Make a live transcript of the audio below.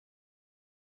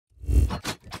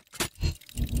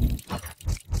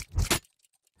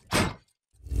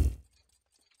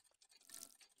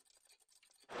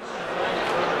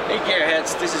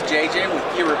This is JJ with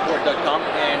Gear-Report.com,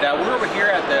 and we're over here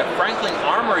at the Franklin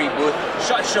Armory booth,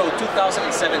 SHOT Show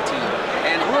 2017.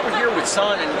 And we're over here with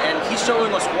Son, and he's showing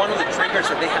us one of the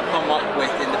triggers that they have come up with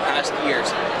in the past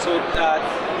years. So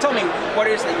tell me, what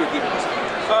is that you're giving us?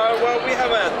 Well, we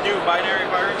have a new binary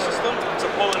firing system. It's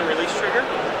a pull and release trigger.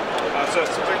 So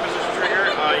it's a three-position trigger.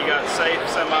 You got safe,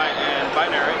 semi, and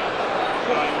binary. If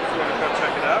you want to go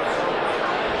check it out.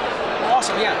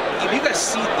 Awesome, yeah. If you guys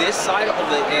see this side of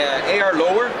the AR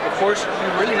lower, of course,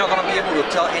 you're really not going to be able to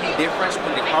tell any difference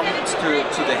when it comes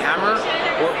to the hammer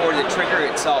or the trigger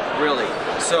itself, really.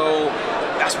 So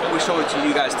that's what we show it to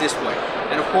you guys this way.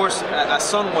 And of course, as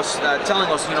Son was telling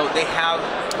us, you know, they have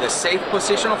the safe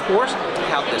position, of course, they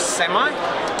have the semi,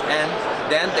 and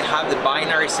then they have the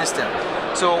binary system.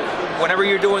 So whenever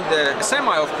you're doing the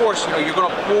semi, of course, you know, you're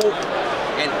going to pull,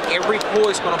 and every pull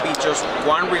is going to be just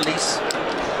one release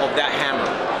of that hammer.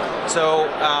 So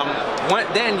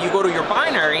then you go to your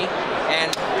binary,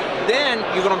 and then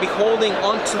you're going to be holding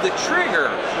onto the trigger.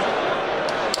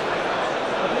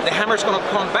 The hammer's going to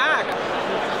come back.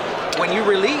 When you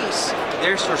release,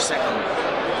 there's your second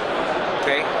one.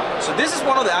 Okay, so this is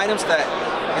one of the items that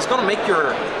is going to make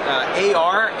your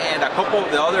AR and a couple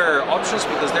of the other options,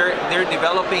 because they're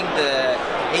developing the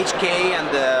HK and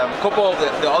a couple of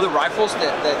the other rifles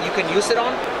that you can use it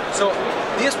on. So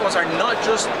these ones are not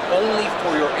just only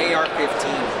for your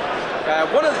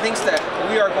AR-15. One of the things that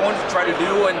we are going to try to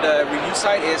do in the review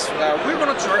site is we're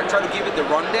going to try to give it the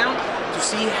rundown to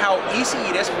see how easy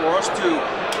it is for us to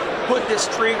put this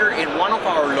trigger in one of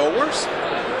our lowers.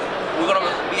 We're going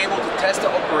to be able to test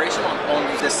the operation on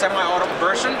the semi-auto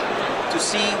version to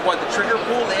see what the trigger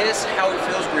pull is, how it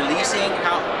feels releasing,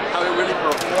 how it really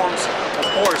performs. Of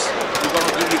course, we're going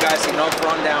to give you guys enough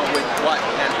rundown with what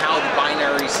and how the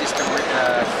binary system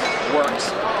works.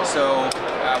 So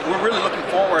we're really looking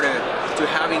forward to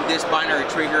having this binary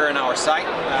trigger in our site.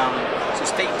 So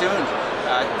stay tuned.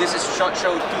 This is SHOT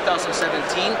Show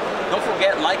 2017. Don't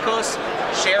forget, like us,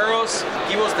 share us,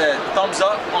 give us the thumbs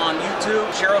up on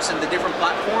YouTube, share us in the different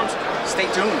platforms.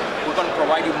 Stay tuned. We're going to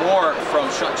provide you more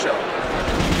from SHOT Show.